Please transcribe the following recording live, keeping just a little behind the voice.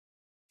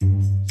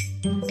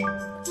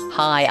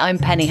Hi, I'm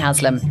Penny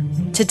Haslam.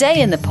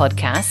 Today in the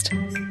podcast,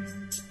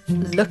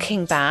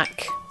 looking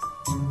back,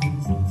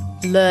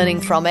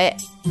 learning from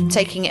it,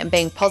 taking it and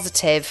being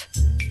positive,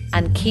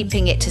 and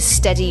keeping it to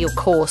steady your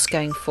course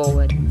going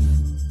forward.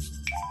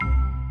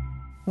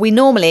 We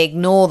normally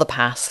ignore the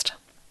past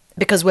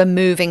because we're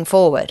moving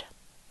forward.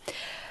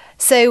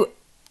 So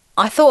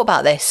I thought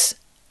about this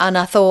and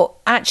I thought,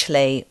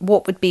 actually,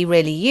 what would be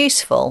really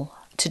useful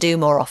to do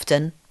more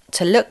often,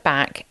 to look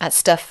back at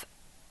stuff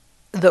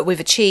that we've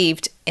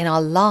achieved in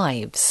our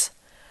lives.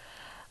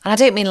 And I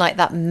don't mean like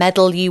that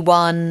medal you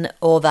won,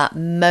 or that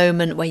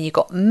moment when you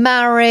got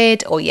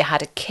married, or you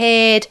had a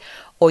kid,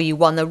 or you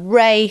won a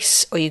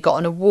race, or you got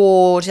an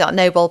award, that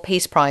Nobel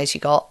Peace Prize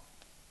you got.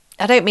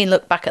 I don't mean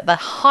look back at the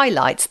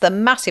highlights, the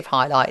massive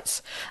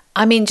highlights.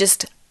 I mean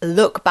just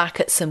look back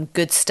at some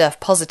good stuff,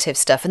 positive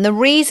stuff. And the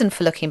reason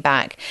for looking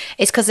back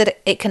is because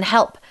it can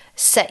help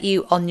set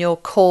you on your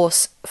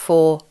course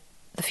for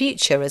the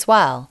future as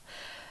well.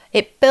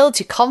 It builds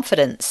your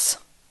confidence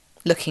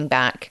looking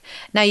back.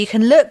 Now you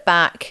can look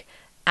back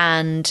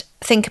and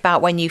think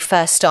about when you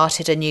first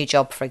started a new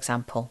job, for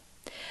example.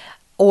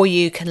 Or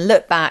you can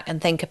look back and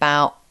think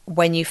about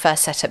when you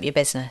first set up your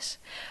business.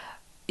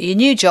 Your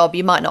new job,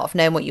 you might not have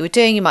known what you were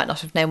doing. You might not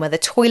have known where the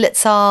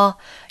toilets are.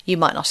 You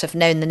might not have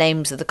known the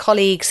names of the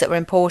colleagues that were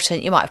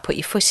important. You might have put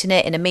your foot in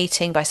it in a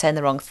meeting by saying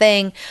the wrong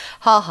thing.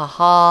 Ha ha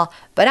ha.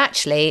 But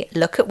actually,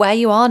 look at where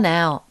you are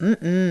now.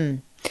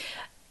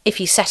 If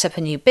you set up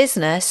a new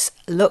business,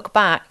 look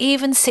back,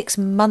 even 6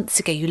 months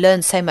ago, you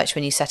learned so much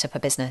when you set up a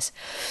business.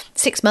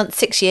 6 months,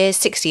 6 years,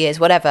 60 years,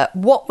 whatever.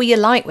 What were you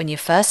like when you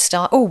first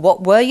started? Oh,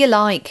 what were you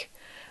like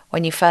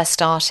when you first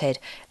started?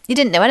 You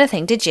didn't know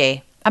anything, did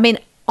you? I mean,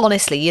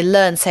 honestly, you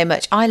learn so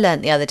much. I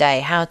learned the other day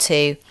how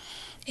to,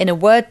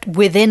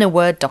 within a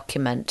Word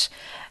document,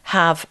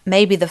 have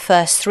maybe the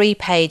first 3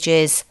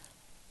 pages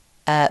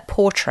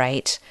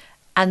portrait,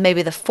 and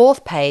maybe the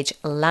 4th page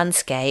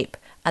landscape,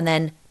 and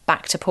then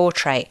back to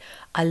portrait.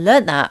 I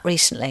learnt that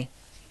recently.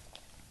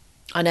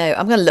 I know,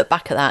 I'm going to look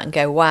back at that and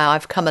go, wow,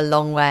 I've come a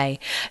long way.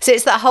 So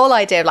it's that whole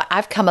idea of like,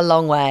 I've come a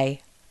long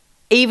way.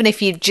 Even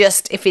if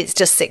it's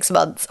just 6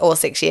 months or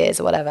 6 years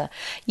or whatever,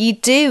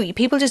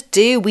 people just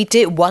do,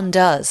 one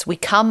does. We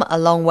come a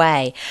long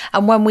way.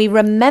 And when we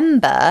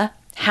remember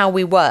how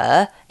we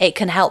were, it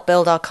can help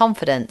build our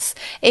confidence.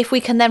 If we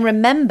can then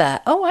remember,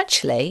 oh,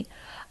 actually,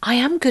 I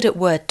am good at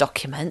Word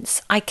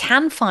documents. I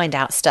can find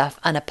out stuff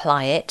and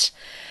apply it.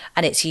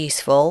 And it's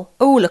useful.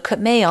 Oh, look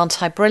at me,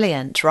 aren't I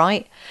brilliant,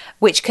 right?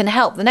 Which can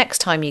help the next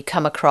time you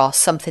come across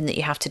something that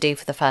you have to do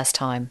for the first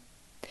time.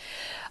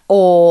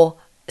 Or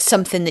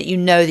something that you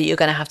know that you're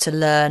going to have to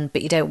learn,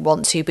 but you don't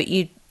want to, but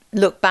you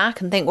look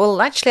back and think,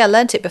 well, actually, I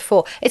learnt it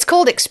before. It's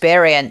called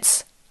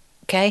experience,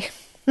 okay?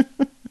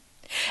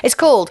 It's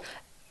called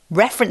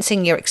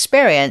referencing your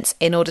experience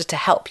in order to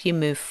help you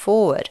move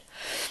forward.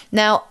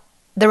 Now,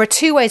 there are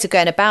 2 ways of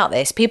going about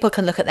this. People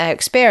can look at their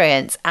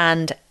experience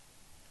and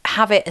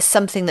have it as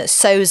something that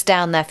sews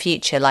down their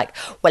future, like,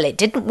 well, it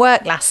didn't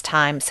work last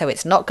time, so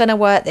it's not going to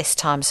work this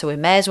time, so we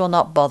may as well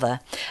not bother.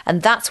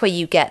 And that's where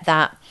you get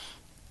that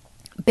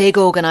big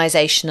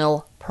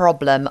organisational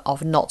problem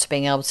of not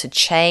being able to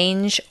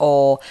change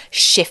or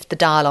shift the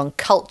dial on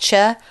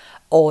culture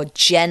or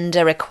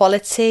gender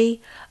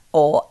equality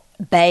or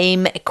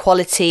BAME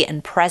equality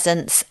and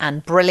presence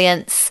and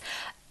brilliance,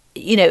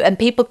 and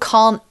people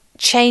can't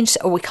change,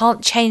 or we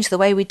can't change the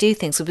way we do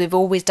things because we've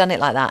always done it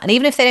like that. And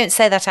even if they don't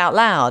say that out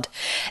loud,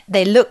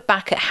 they look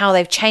back at how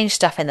they've changed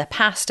stuff in the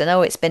past and,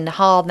 oh, it's been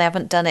hard and they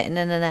haven't done it.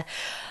 No.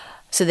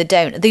 So they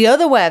don't. The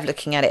other way of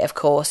looking at it, of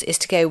course, is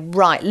to go,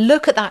 right,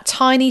 look at that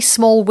tiny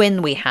small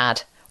win we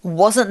had.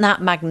 Wasn't that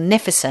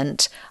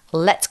magnificent?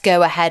 Let's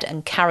go ahead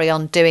and carry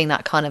on doing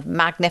that kind of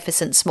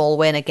magnificent small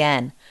win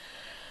again.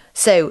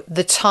 So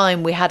the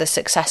time we had a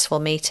successful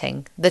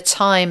meeting, the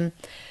time,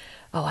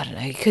 I don't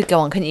know, you could go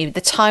on, couldn't you?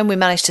 The time we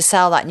managed to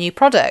sell that new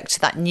product,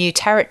 that new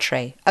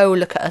territory. Oh,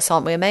 look at us,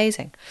 aren't we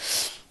amazing?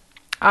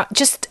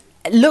 Just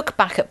look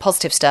back at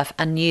positive stuff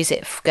and use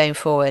it going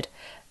forward.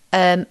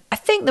 I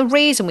think the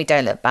reason we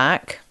don't look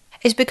back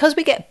is because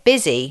we get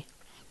busy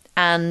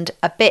and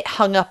a bit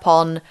hung up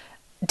on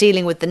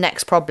dealing with the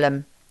next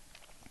problem,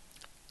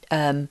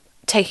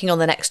 taking on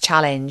the next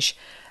challenge,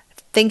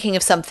 thinking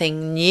of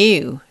something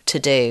new to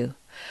do.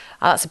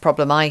 That's a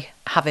problem I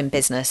have in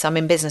business. I'm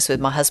in business with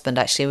my husband,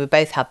 actually. We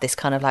both have this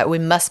kind of like, we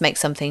must make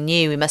something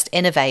new. We must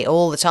innovate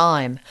all the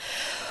time,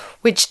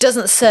 which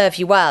doesn't serve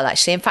you well,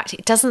 actually. In fact,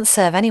 it doesn't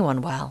serve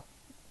anyone well.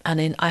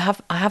 And I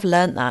have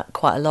learnt that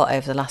quite a lot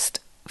over the last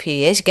few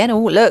years. Again,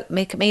 oh, look,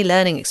 make me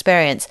learning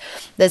experience.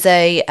 There's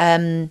a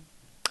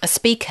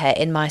speaker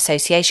in my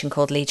association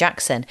called Lee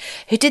Jackson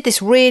who did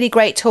this really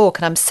great talk,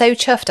 and I'm so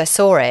chuffed I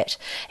saw it.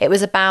 It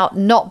was about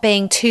not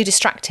being too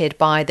distracted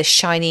by the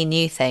shiny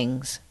new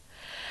things.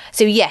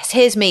 So yes,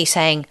 here's me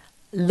saying,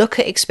 look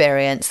at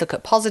experience, look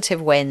at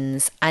positive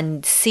wins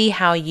and see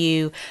how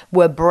you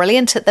were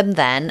brilliant at them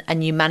then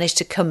and you managed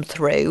to come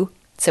through.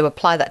 So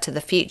apply that to the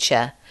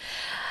future.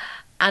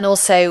 And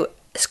also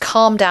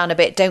calm down a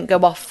bit. Don't go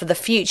off for the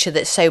future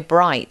that's so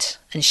bright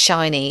and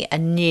shiny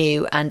and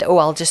new and, oh,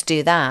 I'll just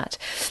do that.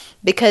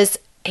 Because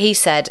he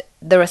said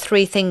there are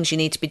 3 things you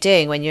need to be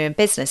doing when you're in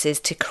business is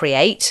to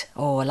create.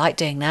 Oh, I like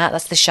doing that.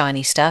 That's the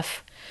shiny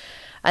stuff.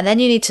 And then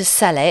you need to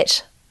sell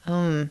it.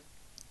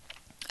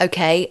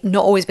 Okay,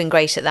 not always been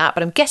great at that,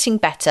 but I'm getting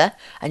better.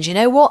 And you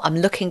know what? I'm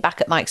looking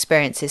back at my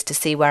experiences to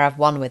see where I've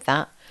won with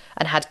that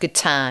and had good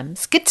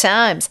times. Good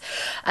times.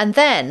 And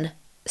then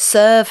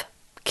serve.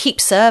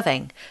 Keep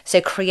serving. So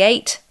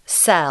create,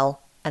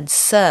 sell, and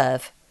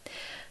serve.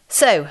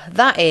 So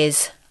that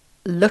is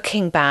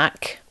looking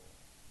back,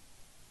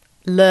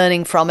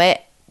 learning from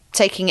it,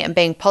 taking it and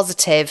being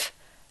positive,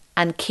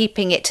 and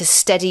keeping it to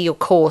steady your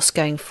course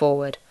going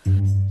forward.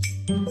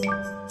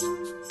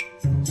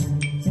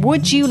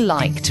 Would you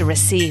like to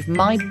receive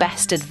my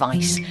best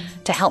advice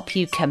to help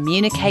you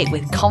communicate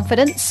with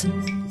confidence?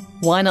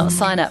 Why not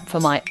sign up for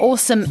my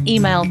awesome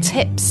email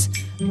tips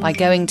by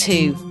going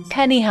to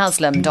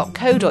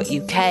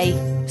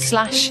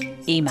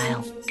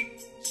pennyhaslam.co.uk/email.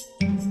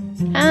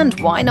 And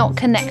why not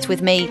connect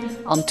with me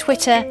on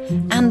Twitter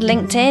and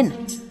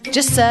LinkedIn?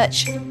 Just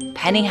search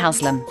Penny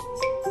Haslam.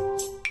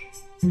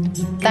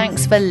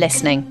 Thanks for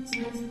listening.